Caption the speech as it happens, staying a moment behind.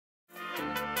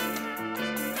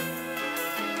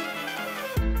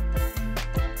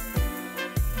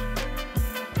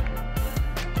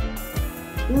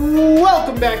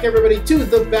Welcome back, everybody, to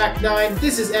the Back Nine.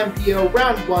 This is MPO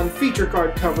Round 1 feature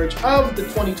card coverage of the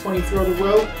 2020 Throw the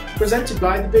Row, presented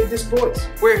by the Big Disc Boys.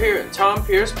 We're here at Tom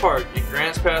Pierce Park in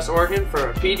Grants Pass, Oregon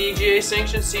for a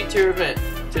PDGA-sanctioned C-Tier event.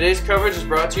 Today's coverage is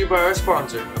brought to you by our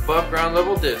sponsor, Above Ground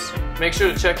Level Discs. Make sure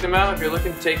to check them out if you're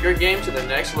looking to take your game to the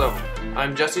next level.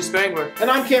 I'm Jesse Spangler. And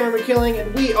I'm Cameron Makiling,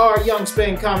 and we are Young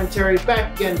Spang Commentary,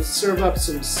 back again to serve up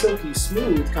some silky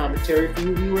smooth commentary for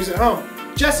you viewers at home.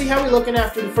 Jesse, how are we looking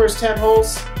after the first 10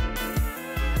 holes?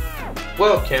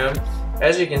 Well, Cam,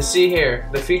 as you can see here,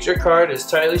 the feature card is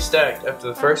tightly stacked after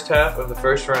the first half of the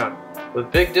first round,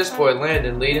 with Big Disc Boy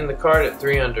Landen leading the card at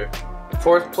 3 under.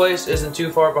 Fourth place isn't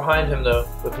too far behind him though,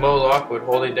 with Lockwood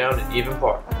holding down an even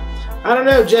par. I don't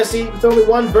know, Jesse. With only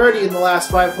one birdie in the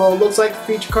last 5 holes, looks like the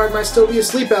feature card might still be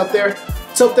asleep out there.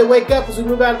 Let's hope they wake up as we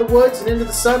move out of the woods and into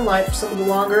the sunlight for some of the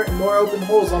longer and more open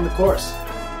holes on the course.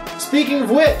 Speaking of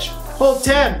which, hole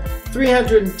 10,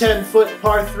 310-foot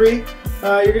par 3.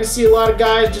 You're going to see a lot of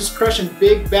guys just crushing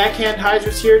big backhand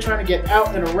hyzers here, trying to get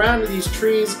out and around these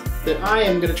trees that I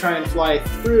am going to try and fly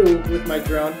through with my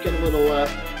drone. Getting a little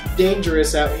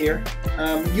dangerous out here.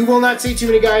 You will not see too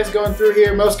many guys going through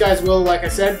here. Most guys will, like I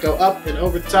said, go up and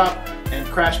over the top and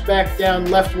crash back down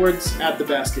leftwards at the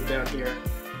basket down here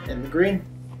in the green.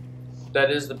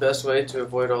 That is the best way to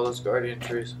avoid all those guardian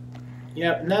trees.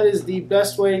 Yep, and that is the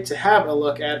best way to have a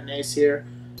look at an ace here.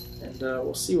 And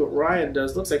we'll see what Ryan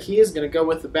does. Looks like he is going to go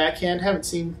with the backhand. Haven't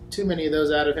seen too many of those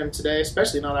out of him today,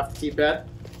 especially not off the tee pad.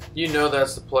 You know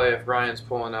that's the play if Ryan's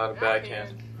pulling out a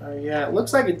backhand. Yeah, it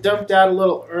looks like it dumped out a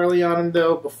little early on him,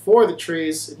 though, before the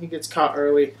trees, and he gets caught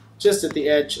early, just at the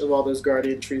edge of all those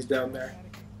guardian trees down there.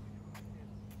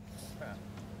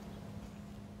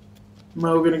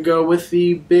 Mo going to go with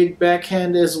the big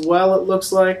backhand as well, it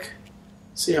looks like.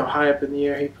 See how high up in the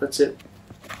air he puts it.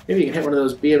 Maybe he can hit one of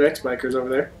those BMX bikers over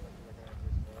there.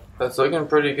 That's looking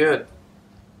pretty good.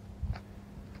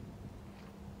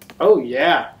 Oh,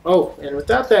 yeah. Oh, and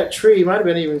without that tree, he might have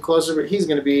been even closer, but he's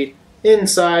going to be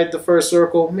inside the first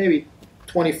circle, maybe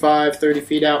 25, 30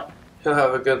 feet out. He'll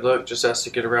have a good look, just has to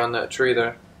get around that tree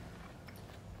there.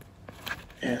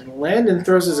 And Landen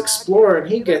throws his Explorer,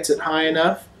 and he gets it high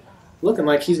enough. Looking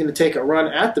like he's going to take a run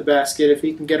at the basket if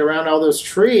he can get around all those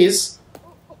trees.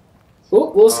 Ooh,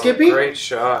 little Skippy. Great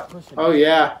shot. Oh,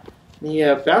 yeah. He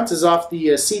bounces off the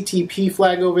CTP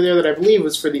flag over there that I believe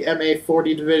was for the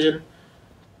MA40 division.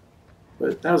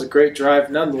 But that was a great drive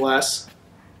nonetheless.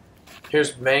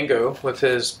 Here's Mango with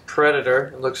his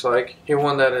Predator, it looks like. He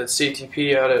won that at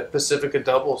CTP out at Pacifica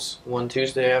Doubles one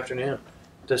Tuesday afternoon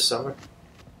this summer.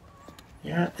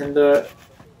 Yeah, and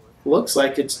looks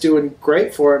like it's doing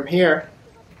great for him here.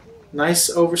 Nice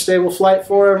overstable flight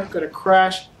for him. Going to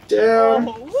crash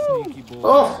down.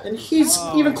 Oh, and he's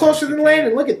even closer than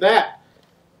Landen. Look at that.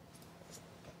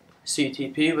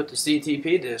 CTP with the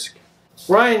CTP disc.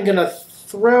 Ryan going to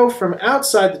throw from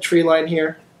outside the tree line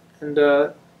here.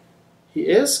 And he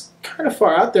is kind of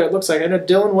far out there, it looks like. I know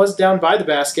Dylan was down by the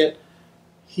basket.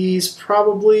 He's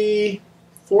probably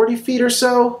 40 feet or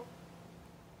so.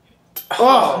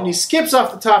 Oh, and he skips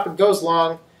off the top and goes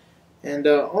long. And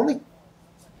only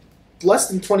less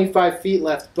than 25 feet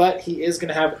left, but he is going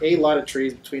to have a lot of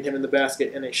trees between him and the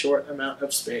basket in a short amount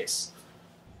of space.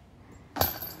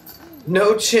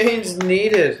 No change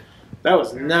needed. That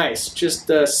was nice. Just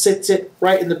sits it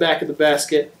right in the back of the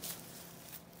basket.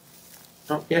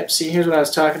 Oh, yep, see, here's what I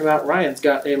was talking about. Ryan's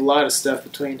got a lot of stuff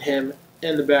between him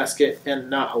and the basket and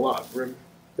not a lot of room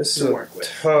this to is work with.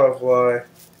 Tough lie.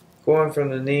 Going from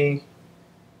the knee.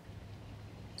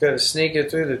 Got to sneak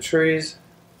it through the trees.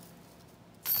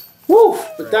 Woo!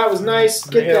 But that was nice.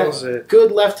 Get Nails that it.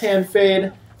 good left-hand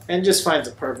fade and just finds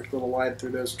a perfect little line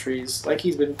through those trees like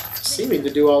he's been seeming to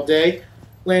do all day.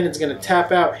 Landen's going to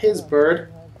tap out his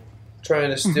bird. Trying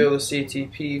to steal the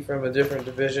CTP from a different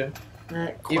division.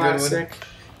 Classic. Even when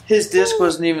his disc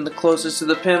wasn't even the closest to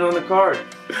the pin on the card.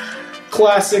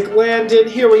 Classic Landen.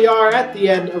 Here we are at the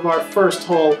end of our first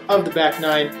hole of the back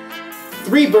nine.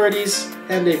 3 birdies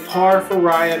and a par for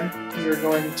Ryan. You're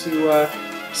going to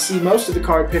see most of the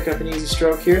card pick up an easy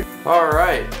stroke here.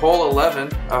 Alright, hole 11,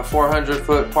 a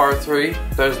 400-foot par 3.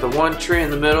 There's the one tree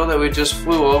in the middle that we just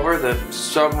flew over that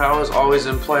somehow is always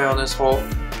in play on this hole.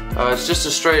 It's just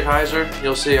a straight hyzer.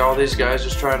 You'll see all these guys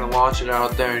just trying to launch it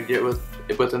out there and get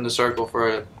within the circle for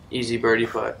an easy birdie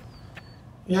putt.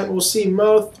 Yeah, we'll see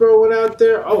Mo throw it out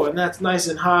there. Oh, and that's nice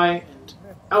and high and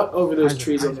out over those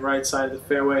trees on the right side of the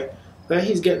fairway. But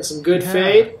he's getting some good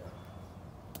fade.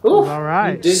 Ooh, all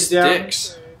right. He digs down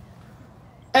Sticks.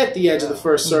 at the edge of the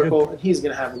first circle, and he's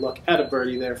going to have a look at a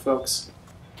birdie there, folks.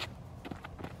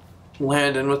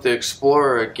 Landen with the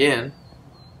Explorer again.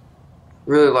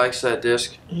 Really likes that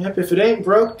disc. Yep, if it ain't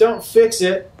broke, don't fix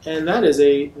it. And that is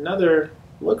another,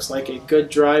 looks like a good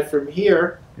drive from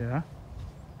here. Yeah.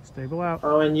 Stable out.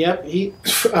 Oh, and yep,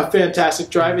 a fantastic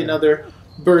drive. Another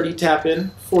birdie tap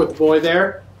in for the boy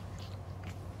there.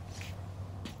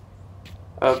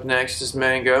 Up next is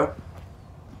Mango.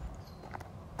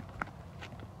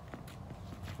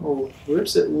 Oh,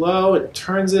 rips it low and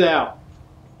turns it out.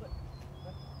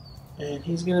 And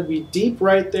he's going to be deep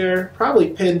right there,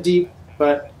 probably pinned deep,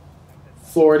 but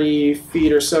 40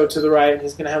 feet or so to the right. And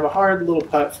he's going to have a hard little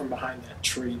putt from behind that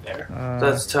tree there.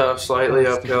 That's tough, slightly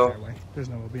uphill. There's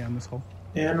no OB on this hole.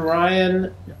 And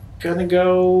Ryan going to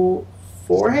go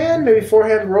forehand, maybe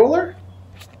forehand roller?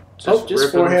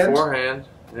 Just forehand.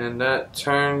 And that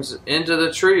turns into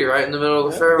the tree right in the middle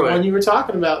of the fairway. The one you were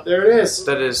talking about. There it is.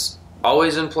 That is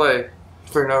always in play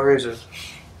for no reason.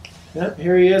 Yep,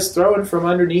 here he is throwing from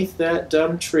underneath that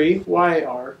dumb tree.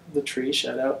 YR, the tree.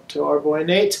 Shout out to our boy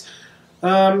Nate.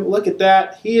 Look at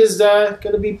that. He is going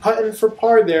to be putting for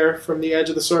par there from the edge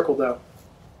of the circle, though.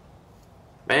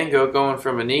 Mango going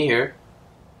from a knee here.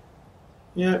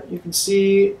 Yeah, you can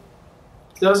see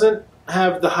doesn't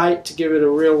have the height to give it a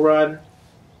real run.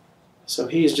 So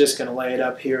he's just going to lay it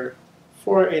up here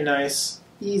for a nice,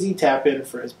 easy tap in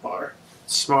for his par.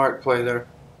 Smart play there.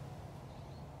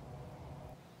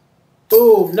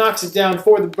 Boom, knocks it down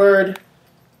for the bird.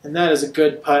 And that is a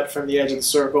good putt from the edge of the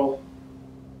circle.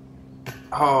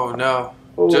 Oh, no.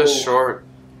 Oh, just short.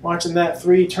 Watching that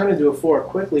 3 turn into a 4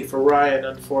 quickly for Ryan,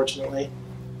 unfortunately.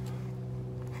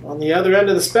 On the other end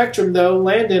of the spectrum, though,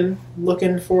 Landen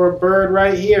looking for a bird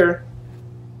right here.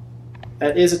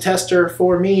 That is a tester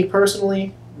for me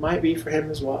personally. Might be for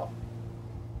him as well.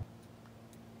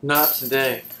 Not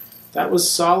today. That was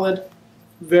solid.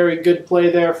 Very good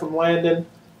play there from Landen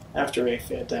after a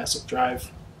fantastic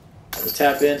drive. To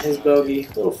tap in his bogey a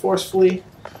little forcefully.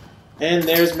 And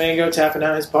there's Mango tapping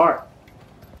out his par.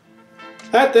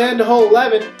 At the end of hole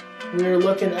 11, we are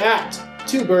looking at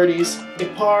 2 birdies, a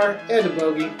par, and a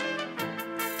bogey.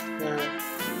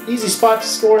 Easy spot to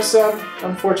score some.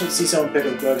 Unfortunate to see someone pick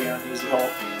up a bogey on an easy hole.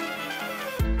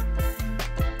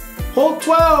 Hole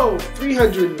 12,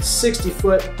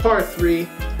 360-foot par 3.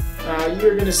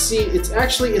 You're going to see it's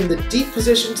actually in the deep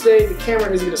position today. The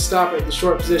camera is going to stop at the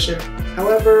short position.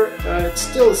 However, it's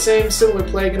still the same, similar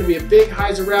play. Going to be a big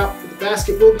hyzer route. But the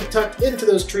basket will be tucked into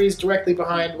those trees directly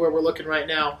behind where we're looking right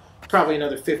now. Probably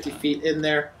another 50 feet in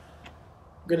there.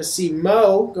 We're going to see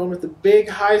Mo going with the big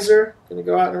hyzer. Going to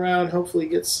go out and around, hopefully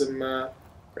get some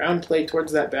ground play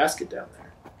towards that basket down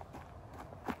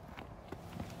there.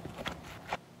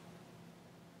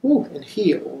 Ooh, and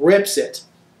he rips it.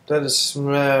 That is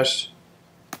smashed.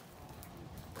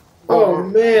 Oh,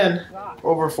 man.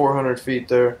 Over 400 feet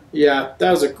there. Yeah,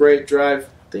 that was a great drive.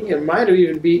 I think it might have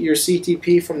even beat your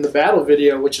CTP from the battle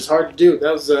video, which is hard to do.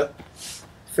 That was a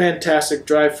fantastic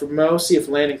drive from Mo. See if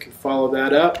Landen can follow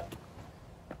that up.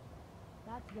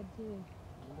 That's good too.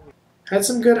 Had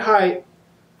some good height.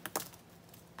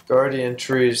 Guardian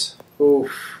trees.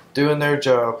 Oof. Doing their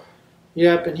job.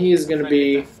 Yep, and he is going to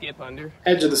be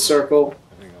edge of the circle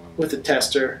with the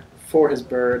tester for his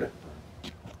bird.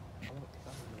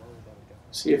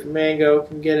 See if Mango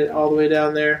can get it all the way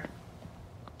down there.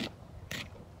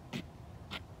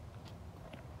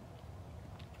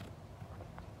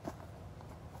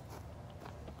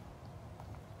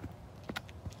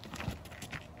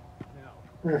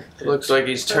 Looks like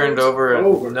he's turned over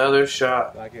another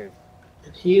shot. And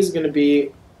he's going to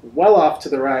be well off to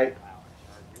the right,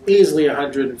 easily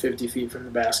 150 feet from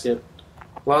the basket.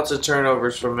 Lots of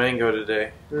turnovers from Mango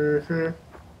today. Mm-hmm.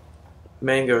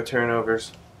 Mango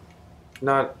turnovers.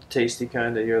 Not the tasty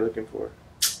kind that you're looking for.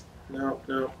 No.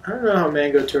 I don't know how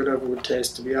Mango turnover would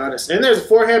taste, to be honest. And there's a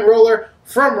forehand roller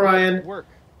from Ryan.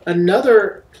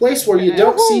 Another place where you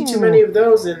don't see too many of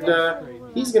those, and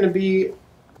he's going to be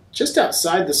just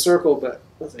outside the circle, but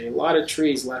with a lot of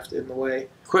trees left in the way.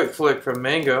 Quick flick from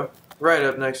Mango, right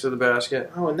up next to the basket.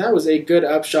 Oh, and that was a good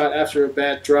upshot after a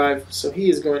bad drive, so he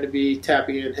is going to be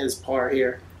tapping in his par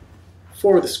here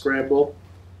for the scramble.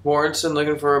 Mortensen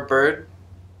looking for a bird.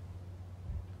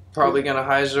 Probably going to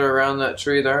hyzer around that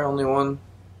tree there. Only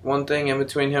one thing in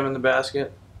between him and the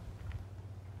basket.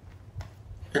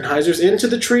 And hyzer's into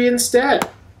the tree instead,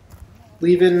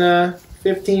 leaving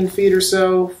 15 feet or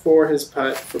so for his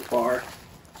putt for par.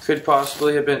 Could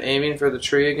possibly have been aiming for the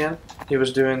tree again. He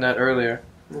was doing that earlier.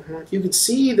 Mm-hmm. You can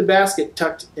see the basket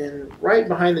tucked in right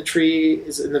behind the tree,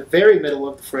 is in the very middle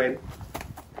of the frame.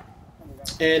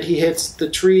 And he hits the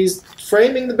trees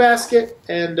framing the basket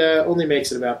and only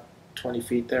makes it about 20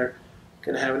 feet there.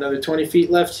 Going to have another 20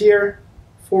 feet left here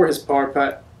for his par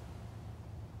putt.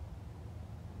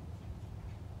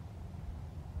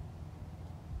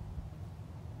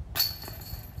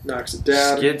 Knocks it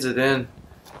down. Skids it in.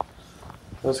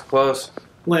 That's close.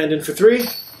 Landen for 3.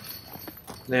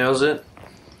 Nails it.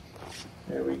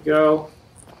 There we go.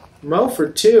 Mo for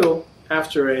 2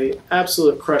 after a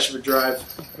absolute crush of a drive.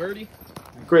 Birdie.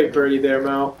 Great birdie there,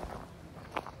 Mo.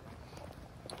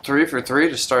 3 for 3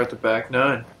 to start the back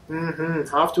 9.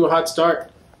 Off to a hot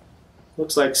start.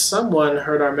 Looks like someone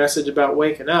heard our message about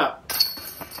waking up.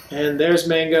 And there's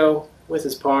Mango with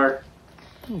his par.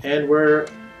 And we're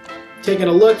taking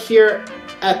a look here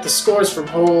at the scores from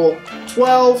hole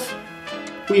 12.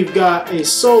 We've got a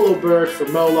solo bird for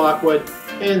Mo Lockwood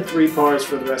and 3 pars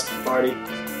for the rest of the party.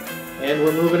 And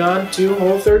we're moving on to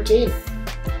hole 13.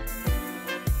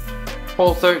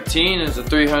 Hole 13 is a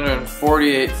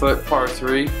 348-foot par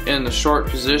 3 in the short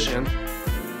position.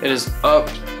 It is up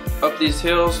these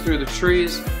hills through the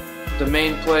trees. The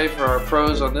main play for our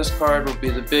pros on this card will be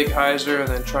the big hyzer and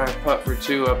then try and putt for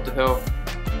 2 up the hill.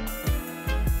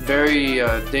 Very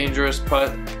dangerous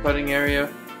putting area.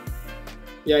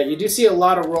 Yeah, you do see a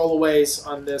lot of rollaways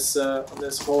on this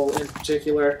hole in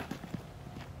particular.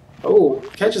 Oh,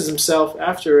 catches himself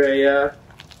after a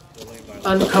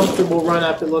uncomfortable run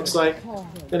up. It looks like.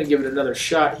 Gonna give it another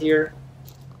shot here.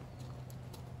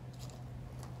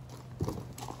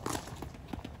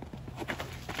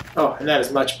 Oh, and that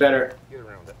is much better.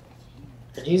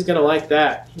 And he's gonna like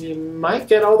that. He might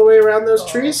get all the way around those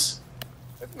trees.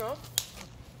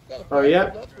 Oh,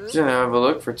 yep. He's gonna have a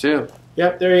look for 2.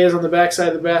 Yep, there he is on the backside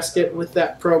of the basket with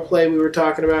that pro play we were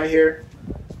talking about here.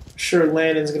 Sure,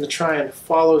 Landen's going to try and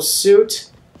follow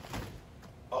suit.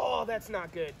 Oh, that's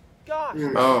not good. Gosh.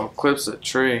 Oh, clips the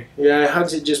tree. Yeah,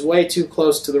 hugs it just way too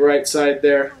close to the right side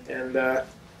there. And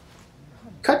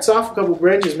cuts off a couple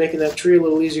branches, making that tree a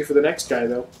little easier for the next guy,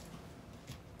 though.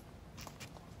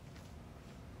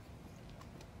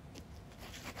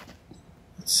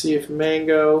 Let's see if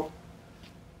Mango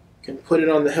can put it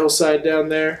on the hillside down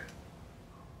there.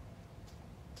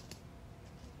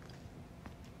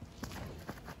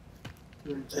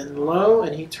 And low,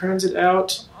 and he turns it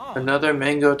out. Another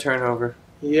Mango turnover.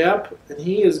 Yep, and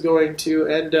he is going to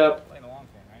end up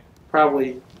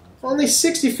probably only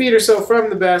 60 feet or so from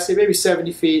the basket, maybe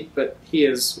 70 feet, but he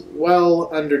is well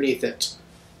underneath it.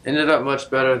 Ended up much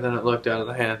better than it looked out of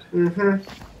the hand.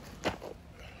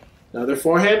 Another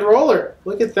forehand roller.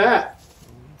 Look at that.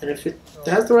 And if it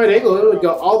has the right angle, it would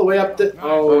go all the way up the...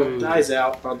 Oh, it dies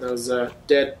out on those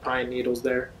dead pine needles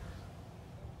there.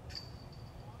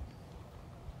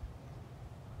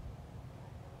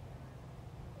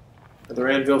 Another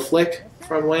anvil flick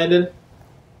from Landen.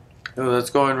 Oh, that's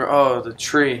going... Oh, the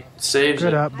tree. Saves Good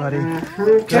it. up, buddy.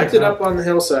 Kept it up on the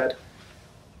hillside.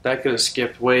 That could have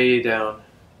skipped way down.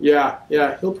 Yeah.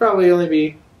 He'll probably only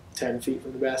be 10 feet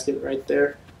from the basket right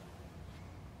there.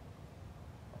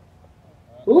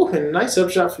 Ooh, and a nice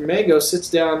upshot from Mango. Sits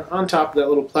down on top of that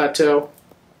little plateau.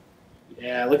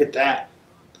 Yeah, look at that.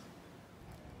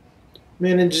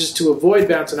 Manages to avoid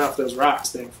bouncing off those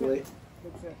rocks, thankfully.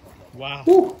 Wow.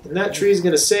 Ooh, and that tree is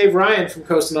going to save Ryan from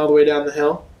coasting all the way down the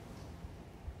hill.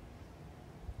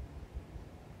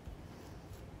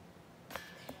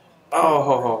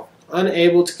 Oh.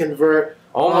 Unable to convert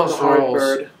Almost on the hard rolls.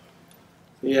 bird.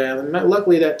 Yeah,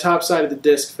 luckily that top side of the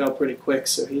disc fell pretty quick,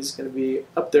 so he's going to be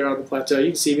up there on the plateau. You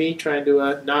can see me trying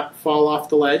to not fall off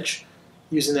the ledge,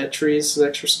 using that tree as some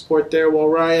extra support there, while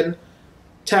Ryan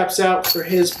taps out for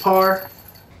his par.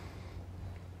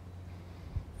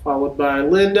 Followed by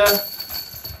Linda.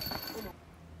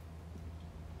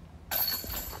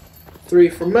 3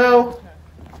 for Mo.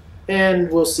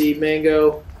 And we'll see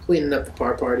Mango cleaning up the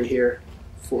par party here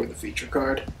for the feature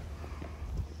card.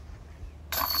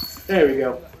 There we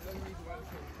go.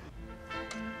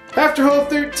 After hole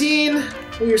 13,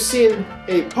 we are seeing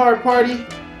a par party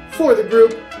for the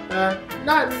group.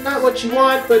 Not what you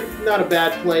want, but not a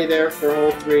bad play there for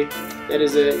hole 3. That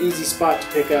is an easy spot to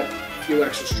pick up a few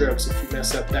extra strokes if you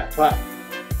mess up that putt.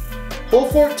 Hole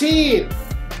 14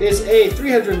 is a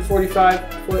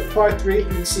 345-foot par 3. You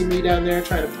can see me down there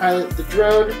trying to pilot the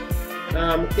drone.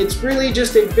 It's really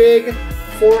just a big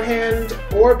forehand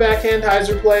or backhand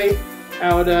hyzer play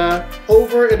out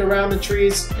over and around the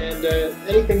trees, and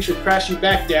anything should crash you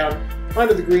back down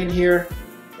onto the green here.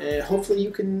 And hopefully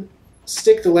you can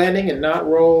stick the landing and not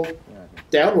roll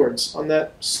downwards on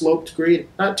that sloped green.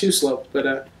 Not too sloped,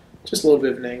 but just a little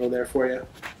bit of an angle there for you.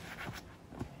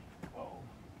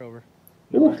 Over.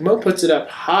 Ooh, Mo puts it up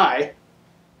high.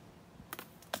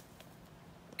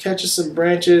 Catches some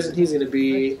branches, and he's going to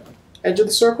be edge of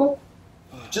the circle.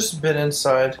 Just a bit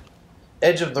inside.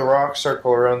 Edge of the rock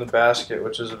circle around the basket,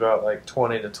 which is about like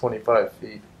 20 to 25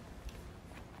 feet.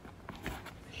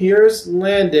 Here's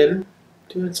Landen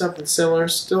Doing something similar.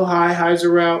 Still high.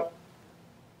 Hyzer route.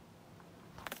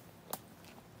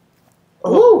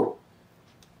 Oh!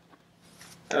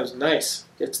 That was nice.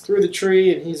 Gets through the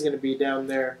tree, and he's going to be down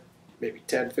there maybe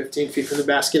 10, 15 feet from the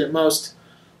basket at most.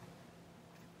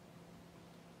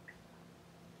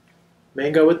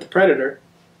 Mango with the Predator.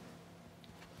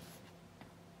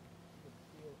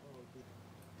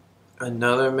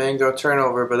 Another Mango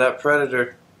turnover, but that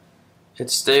Predator,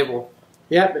 it's stable.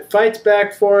 Yep, it fights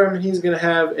back for him, and he's going to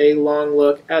have a long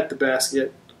look at the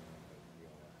basket.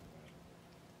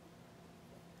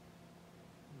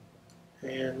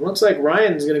 And looks like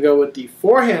Ryan's going to go with the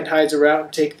forehand Hyzer route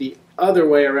and take the other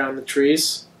way around the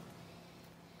trees.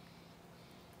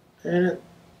 And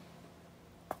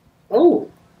oh,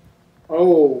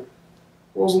 rolls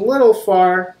a little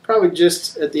far, probably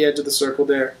just at the edge of the circle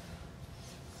there.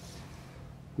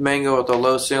 Mango with a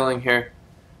low ceiling here.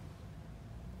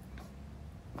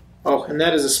 Oh, and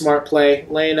that is a smart play,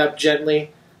 laying up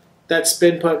gently. That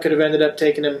spin put could have ended up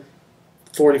taking him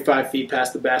 45 feet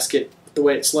past the basket, the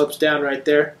way it slopes down right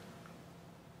there.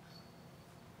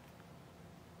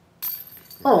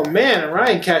 Oh man,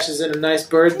 Ryan cashes in a nice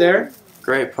bird there.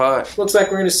 Great putt. Looks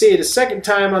like we're going to see it a second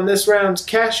time on this round's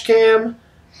cash cam.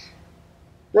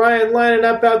 Ryan lining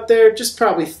up out there, just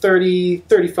probably 30,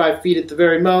 35 feet at the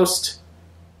very most.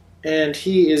 And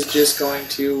he is just going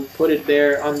to put it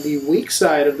there on the weak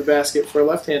side of the basket for a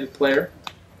left-handed player.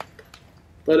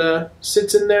 But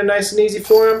sits in there nice and easy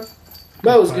for him.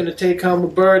 Mo's going to take home a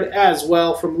bird as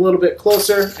well from a little bit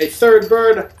closer. A third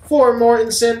bird for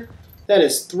Mortensen. That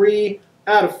is 3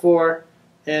 out of 4.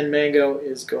 And Mango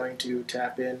is going to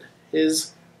tap in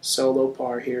his solo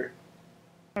par here.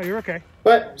 Oh, you're okay.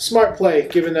 But smart play,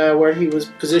 given where he was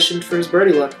positioned for his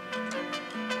birdie look.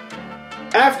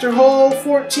 After hole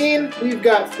 14, we've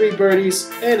got 3 birdies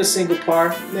and a single par.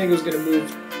 Mango's going to move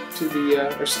to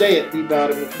the, or stay at the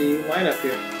bottom of the lineup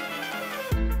here.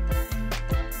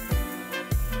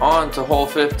 On to hole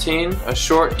 15, a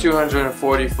short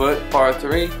 240-foot par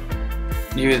 3.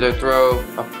 You either throw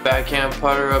a backhand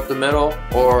putter up the middle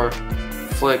or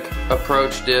flick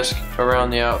approach disc around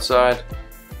the outside.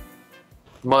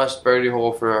 Must birdie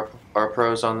hole for our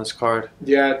pros on this card.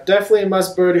 Yeah, definitely a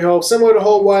must birdie hole. Similar to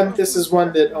hole 1, this is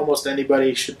one that almost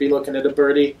anybody should be looking at a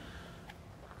birdie.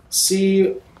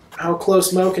 See how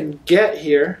close Mo can get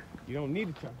here. You don't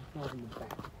need to touch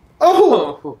it.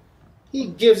 Oh! He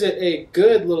gives it a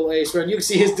good little ace run. You can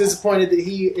see he's disappointed that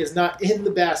he is not in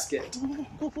the basket.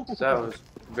 That was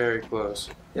very close.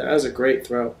 Yeah, that was a great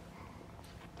throw.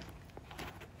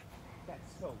 That's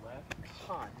so left.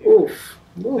 God, Oof.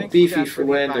 A little beefy for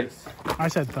Landen. I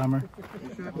said thumber.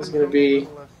 This is going to be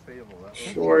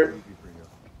short.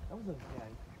 that was okay.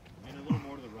 And a little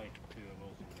more to the right,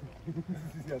 too.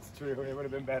 That's true. It would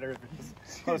have been better if it was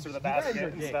closer to the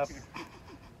basket and stuff.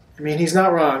 I mean, he's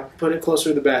not wrong. Put it closer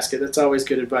to the basket. That's always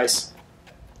good advice.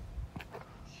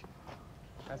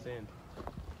 That's in.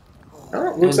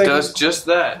 Oh, And looks like does just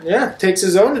that. yeah, takes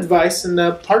his own advice and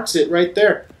parks it right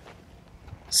there.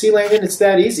 See, Landen, it's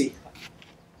that easy.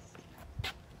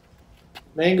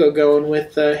 Mango going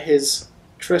with his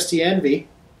trusty envy.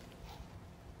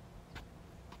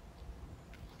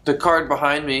 The card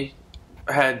behind me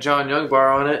had John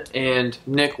Youngbar on it and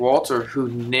Nick Walter, who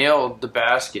nailed the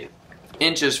basket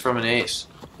inches from an ace.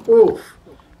 Ooh.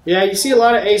 Yeah, you see a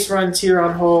lot of ace runs here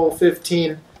on hole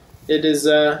 15. It is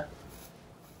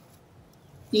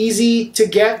easy to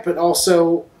get, but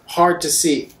also hard to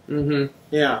see. Mm-hmm.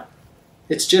 Yeah.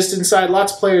 It's just inside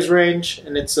lots of players' range,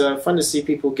 and it's fun to see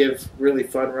people give really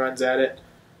fun runs at it.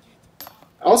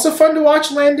 Also fun to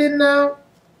watch Landen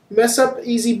mess up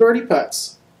easy birdie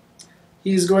putts.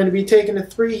 He's going to be taking a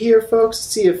 3 here, folks. Let's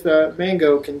see if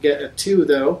Mango can get a 2,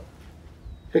 though.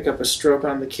 Pick up a stroke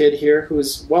on the kid here, who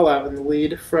is well out in the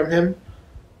lead from him.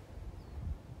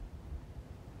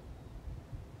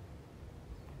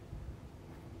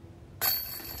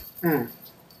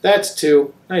 That's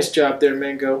 2. Nice job there,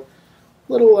 Mango.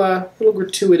 Little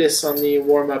gratuitous on the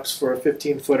warm-ups for a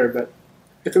 15-footer, but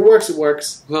if it works, it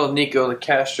works. A little Nico the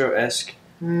Castro-esque.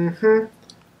 Mm-hmm.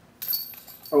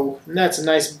 Oh, and that's a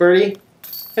nice birdie.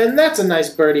 And that's a nice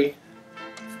birdie.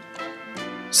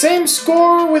 Same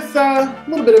score with a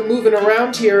little bit of moving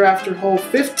around here after hole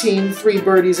 15. 3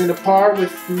 birdies and a par,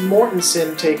 with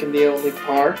Mortensen taking the only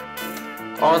par.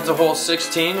 On to hole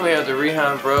 16, we have the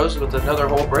Rihan Bros with another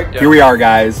hole breakdown. Here we are,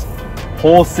 guys.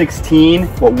 Hole 16,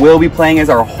 what we'll be playing is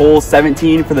our hole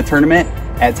 17 for the tournament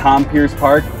at Tom Pierce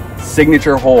Park,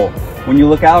 signature hole. When you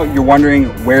look out, you're wondering,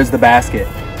 where's the basket?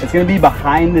 It's going to be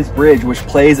behind this bridge, which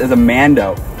plays as a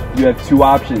Mando. You have 2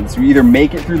 options. You either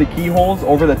make it through the keyholes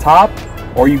over the top,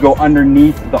 or you go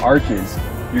underneath the arches.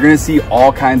 You're going to see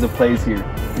all kinds of plays here.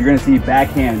 You're going to see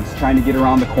backhands trying to get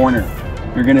around the corner.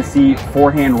 You're going to see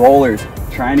forehand rollers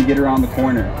trying to get around the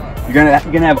corner. You're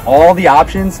gonna have all the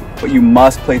options, but you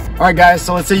must play. All right, guys,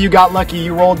 so let's say you got lucky.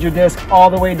 You rolled your disc all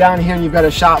the way down here and you've got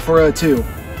a shot for a 2.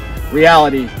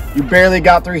 Reality, you barely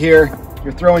got through here.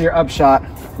 You're throwing your up shot.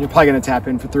 You're probably gonna tap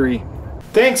in for 3.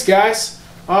 Thanks, guys.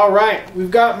 All right,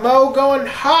 we've got Mo going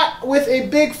hot with a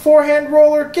big forehand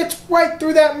roller. Gets right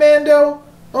through that Mando.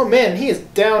 Oh man, he is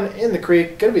down in the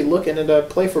creek. Gonna be looking at a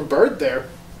play for bird there.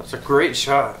 That's a great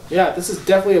shot. Yeah, this is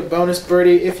definitely a bonus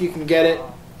birdie if you can get it.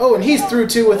 Oh, and he's through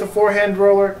too with a forehand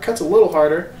roller. Cuts a little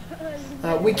harder.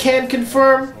 We can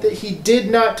confirm that he did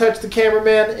not touch the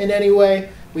cameraman in any way.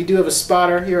 We do have a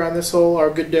spotter here on this hole. Our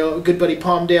good buddy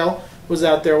Palmdale was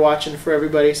out there watching for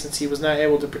everybody since he was not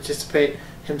able to participate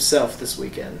himself this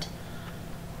weekend.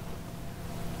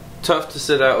 Tough to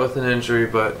sit out with an injury,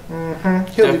 but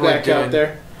He'll be back out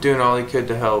there. Doing all he could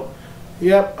to help.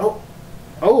 Yep.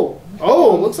 Oh,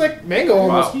 looks like Mango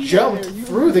almost jumped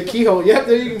through the keyhole. Yep,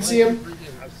 there you can see him.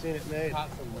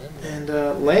 And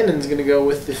Landen's going to go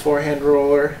with the forehand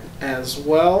roller as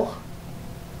well.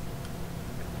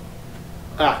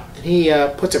 And he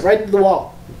puts it right into the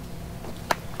wall.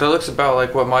 That looks about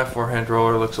like what my forehand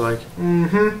roller looks like.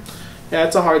 Yeah,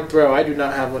 it's a hard throw. I do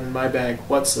not have one in my bag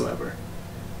whatsoever.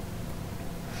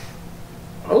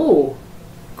 Oh,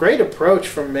 great approach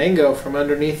from Mango from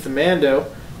underneath the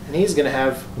Mando. And he's going to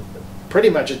have pretty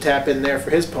much a tap in there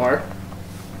for his par.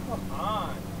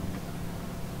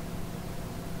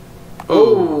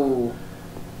 Oh,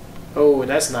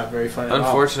 that's not very fun at all.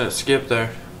 Unfortunate skip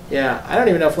there. Yeah, I don't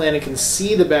even know if Landon can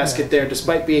see the basket there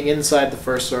despite being inside the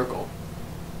first circle.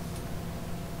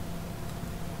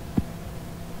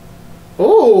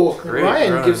 Oh,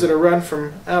 Ryan gives it a run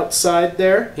from outside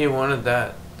there. He wanted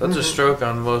that. That's a stroke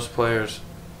on most players.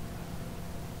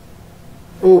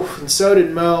 Ooh, and so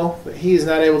did Mo, but he's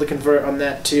not able to convert on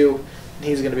that too. And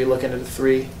he's going to be looking at a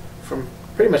 3 from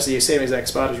pretty much the same exact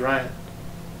spot as Ryan.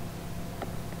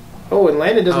 Oh, and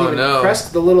Landon doesn't even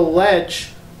crest the little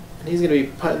ledge. And he's going to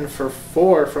be putting for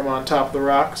 4 from on top of the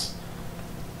rocks.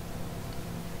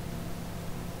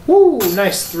 Woo,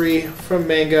 nice 3 from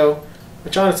Mango,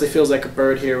 which honestly feels like a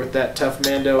bird here with that tough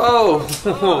Mando. Oh!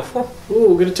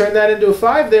 Ooh, going to turn that into a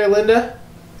 5 there, Linda.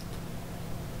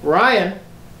 Ryan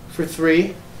for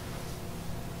 3.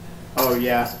 Oh,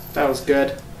 yeah, that was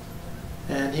good.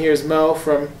 And here's Mo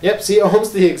from, yep, see,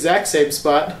 almost the exact same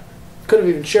spot. Could have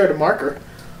even shared a marker.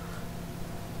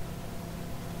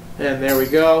 And there we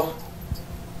go.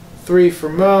 3 for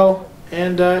Mo.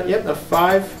 And, yep, a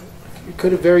 5. It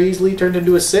could have very easily turned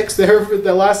into a 6 there for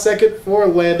the last second for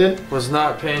Landon. Was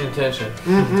not paying attention.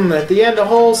 At the end of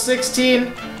hole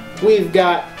 16, we've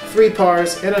got 3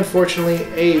 pars and, unfortunately,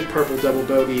 a purple double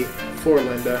bogey for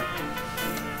Linda.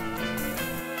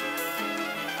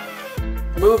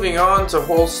 Moving on to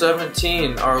hole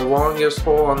 17, our longest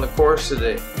hole on the course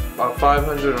today. A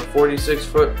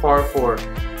 546-foot par 4.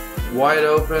 Wide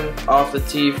open off the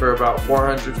tee for about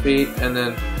 400 feet, and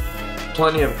then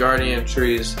plenty of guardian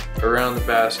trees around the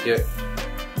basket.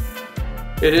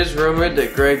 It is rumored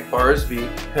that Greg Barsby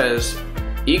has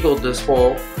eagled this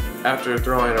hole after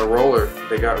throwing a roller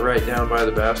that got right down by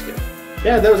the basket.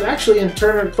 Yeah, that was actually in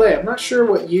tournament play. I'm not sure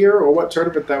what year or what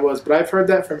tournament that was, but I've heard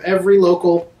that from every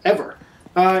local ever.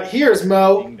 Here's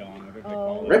Mo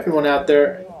ripping one out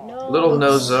there. Little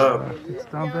nose up. It's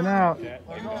dumping out.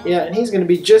 Yeah, and he's going to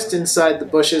be just inside the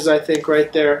bushes, I think,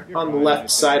 right there on the left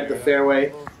side of the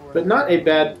fairway. But not a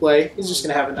bad play. He's just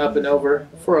going to have an up and over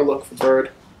for a look for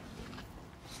bird.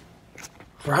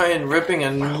 Ryan ripping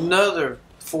another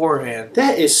forehand.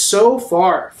 That is so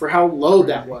far for how low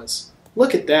that was.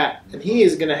 Look at that. And he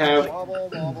is going to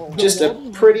have just a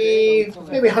pretty,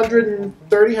 maybe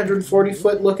 130, 140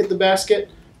 foot look at the basket.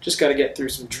 Just got to get through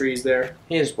some trees there.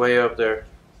 He is way up there.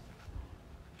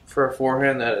 For a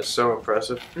forehand, that is so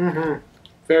impressive.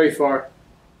 Very far.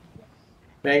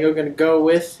 Mango going to go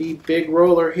with the big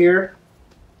roller here.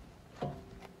 I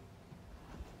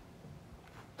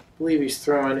believe he's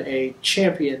throwing a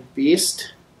Champion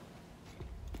Beast.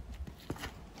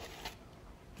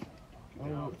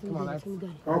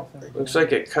 Oh, Looks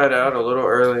like it cut out a little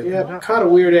early. yeah, caught a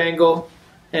weird angle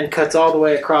and cuts all the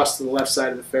way across to the left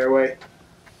side of the fairway.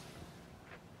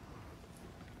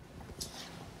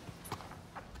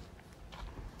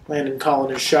 Landon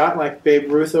calling his shot like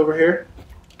Babe Ruth over here.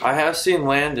 I have seen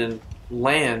Landon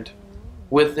land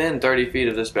within 30 feet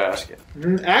of this basket.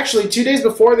 Actually, 2 days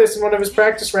before this, in one of his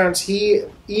practice rounds, he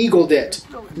eagled it.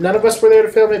 None of us were there to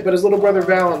film it, but his little brother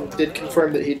Valen did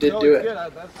confirm that he did do it.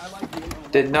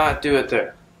 Did not do it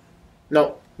there.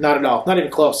 No, not at all. Not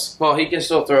even close. Well, he can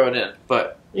still throw it in,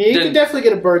 but Yeah, you can definitely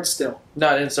get a bird still.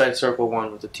 Not inside circle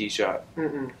 1 with a tee shot.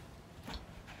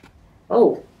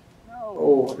 Oh.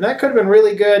 Oh, and that could have been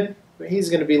really good, but he's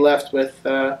going to be left with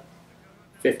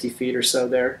 50 feet or so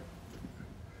there.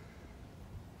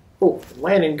 Oh,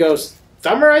 Landen goes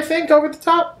thumber, I think, over the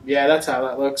top. Yeah, that's how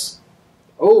that looks.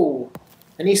 Oh,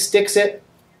 and he sticks it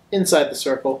inside the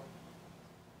circle.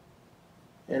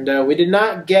 And we did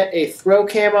not get a throw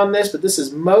cam on this, but this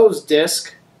is Mo's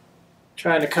disc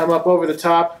trying to come up over the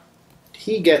top.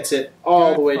 He gets it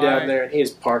all the way down there, and he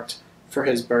is parked for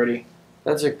his birdie.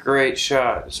 That's a great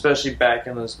shot, especially back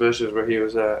in those bushes where he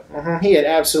was at. He had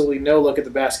absolutely no look at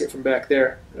the basket from back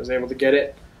there. He was able to get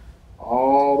it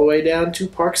all the way down to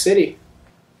Park City.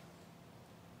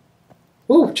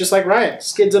 Ooh, just like Ryan.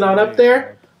 Skids it on up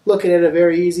there. Looking at a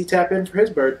very easy tap in for his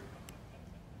bird.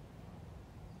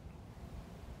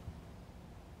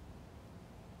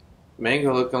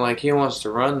 Mango looking like he wants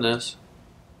to run this.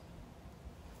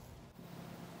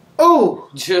 Oh!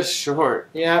 Just short.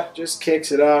 Yeah, just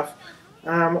kicks it off.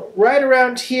 Right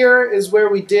around here is where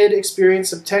we did experience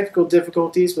some technical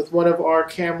difficulties with one of our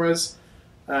cameras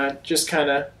just kind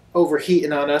of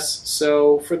overheating on us.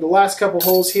 So for the last couple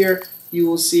holes here, you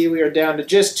will see we are down to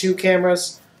just 2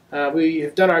 cameras. We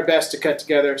have done our best to cut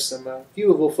together some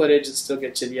viewable footage and still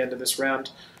get to the end of this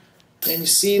round. And you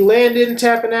see Landen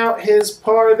tapping out his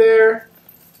par there.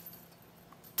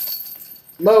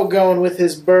 Mo going with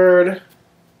his bird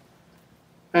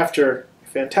after a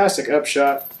fantastic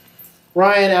upshot.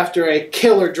 Ryan after a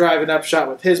killer driving upshot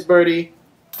with his birdie.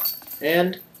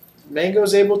 And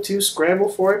Mango's able to scramble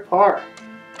for a par.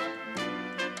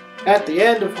 At the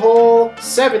end of hole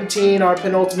 17, our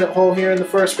penultimate hole here in the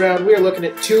first round, we are looking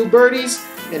at 2 birdies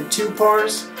and 2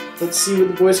 pars. Let's see what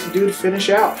the boys can do to finish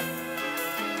out.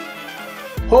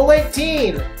 Hole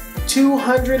 18,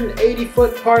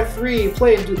 280-foot par 3,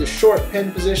 playing through the short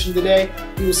pin position today.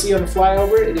 You will see on the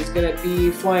flyover, it is going to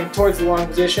be flying towards the long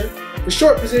position. The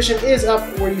short position is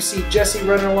up where you see Jesse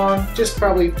running along, just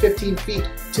probably 15 feet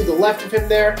to the left of him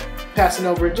there, passing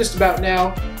over it just about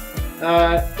now.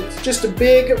 It's just a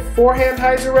big forehand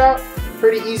hyzer route,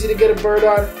 pretty easy to get a bird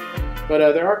on, but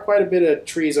there are quite a bit of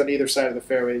trees on either side of the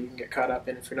fairway that you can get caught up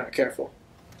in if you're not careful.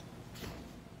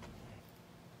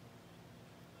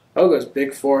 Oh, goes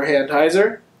big forehand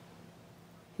hyzer.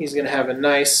 He's going to have a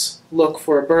nice look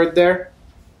for a bird there.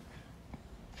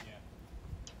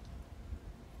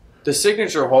 The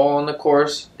signature hole on the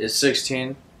course is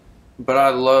 16, but I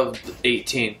love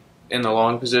 18 in the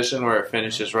long position where it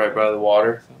finishes right by the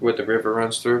water where the river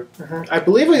runs through. I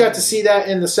believe we got to see that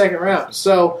in the second round,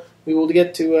 so we will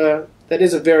get to that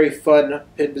is a very fun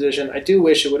pin position. I do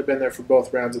wish it would have been there for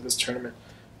both rounds of this tournament.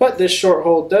 But this short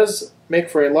hole does make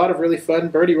for a lot of really fun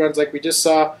birdie runs like we just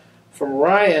saw from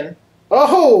Ryan.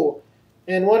 Oh!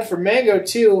 And one for Mango,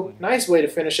 too. Nice way to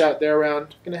finish out their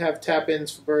round. Going to have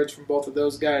tap-ins for birds from both of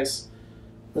those guys.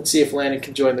 Let's see if Landen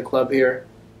can join the club here.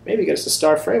 Maybe get us a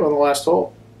star frame on the last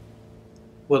hole.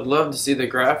 Would love to see the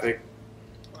graphic.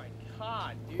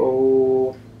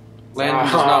 Oh. Landen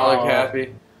does not look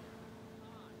happy.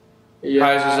 Yeah.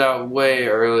 Hyzer's out way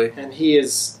early. And he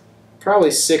is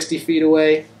probably 60 feet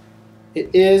away. It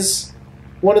is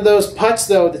one of those putts,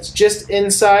 though, that's just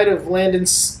inside of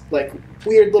Landen's like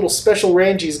weird little special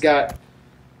range he's got.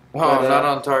 Oh, but, not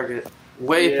on target.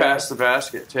 Way past the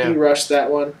basket, too. He rushed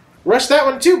that one. Rushed that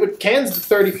one, too, but cans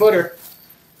the 30-footer.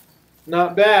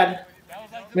 Not bad.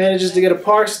 Manages to get a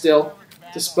par still,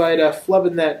 despite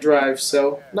flubbing that drive.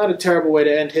 So, not a terrible way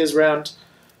to end his round.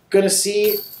 Gonna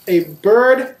see a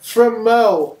bird from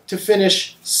Mo to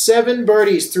finish 7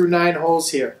 birdies through 9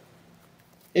 holes here.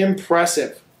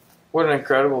 Impressive. What an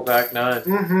incredible back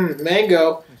 9.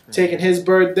 Mango taking his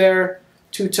bird there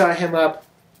to tie him up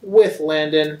with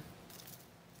Landen.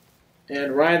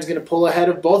 And Ryan's going to pull ahead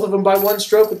of both of them by 1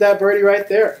 stroke with that birdie right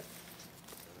there.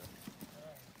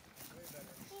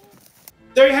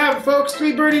 There you have it, folks.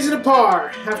 3 birdies and a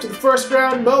par. After the first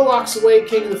round, Mo walks away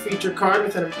king of the feature card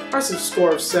with an impressive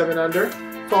score of 7 under,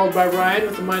 followed by Ryan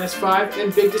with a -5,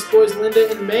 and Big Disc Boys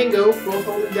Linda and Mango both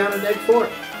holding down a -4.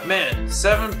 Man,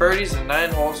 7 birdies and 9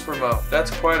 holes for Mo.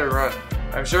 That's quite a run.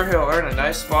 I'm sure he'll earn a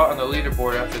nice spot on the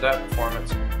leaderboard after that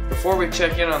performance. Before we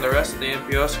check in on the rest of the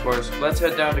MPO scores, let's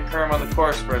head down to Kerm on the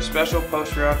course for a special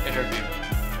post-round interview.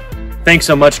 Thanks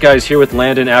so much, guys. Here with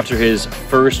Landen after his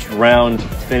first round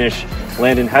finish.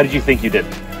 Landen, how did you think you did?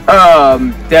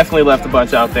 Definitely left a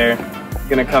bunch out there.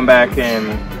 Gonna come back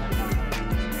and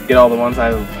get all the ones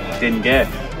I didn't get.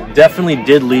 Definitely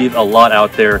did leave a lot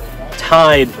out there.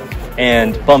 Tied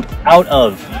and bumped out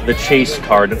of the chase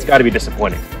card. That's got to be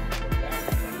disappointing.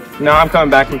 No, I'm coming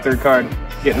back from 3rd card,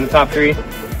 getting the top 3.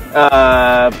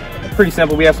 Pretty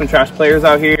simple. We have some trash players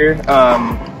out here.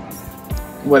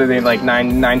 What are they, like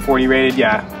 940 rated?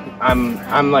 Yeah,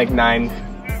 I'm like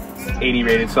 980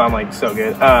 rated, so I'm like so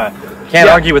good. Can't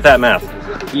argue with that math.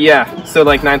 Yeah, so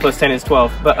like 9 plus 10 is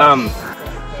 12. But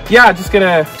yeah, just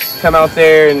gonna come out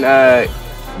there and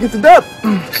get the dub.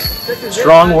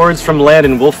 Strong words from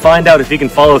Landen. We'll find out if he can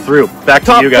follow through. Back to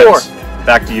Top you guys. 4.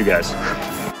 Back to you guys.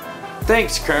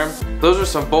 Thanks, Kerm. Those are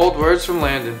some bold words from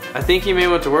Landen. I think he may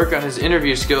want to work on his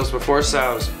interview skills before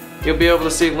Sows. You'll be able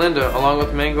to see Linda along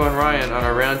with Mango and Ryan on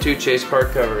our round 2 chase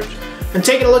card coverage. And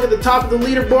taking a look at the top of the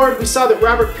leaderboard, we saw that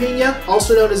Robert Pena,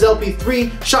 also known as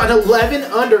LP3, shot an 11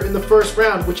 under in the first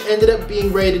round, which ended up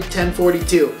being rated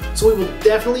 1042. So we will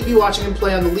definitely be watching him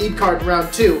play on the lead card in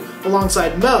round 2,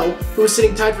 alongside Mo, who is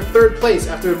sitting tied for 3rd place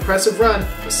after an impressive run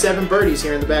with 7 birdies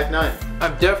here in the back 9.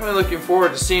 I'm definitely looking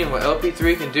forward to seeing what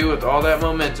LP3 can do with all that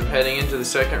momentum heading into the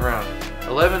second round.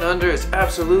 11 under is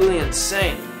absolutely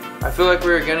insane. I feel like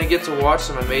we are going to get to watch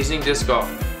some amazing disc golf.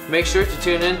 Make sure to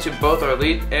tune in to both our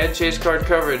lead and chase card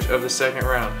coverage of the second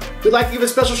round. We'd like to give a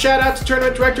special shout out to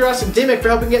Tournament Director Austin Dimmick for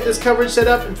helping get this coverage set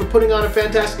up and for putting on a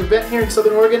fantastic event here in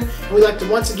Southern Oregon. And we'd like to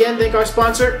once again thank our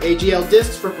sponsor, AGL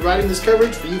Discs, for providing this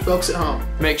coverage for you folks at home.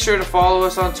 Make sure to follow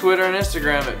us on Twitter and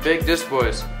Instagram at Big Disc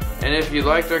Boys. And if you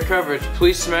liked our coverage,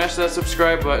 please smash that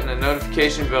subscribe button and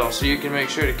notification bell so you can make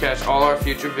sure to catch all our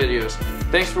future videos.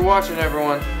 Thanks for watching,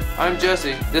 everyone. I'm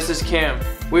Jesse, this is Cam.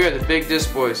 We are the Big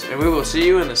Disc Boys, and we will see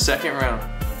you in the second round.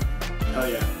 Oh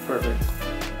yeah, perfect.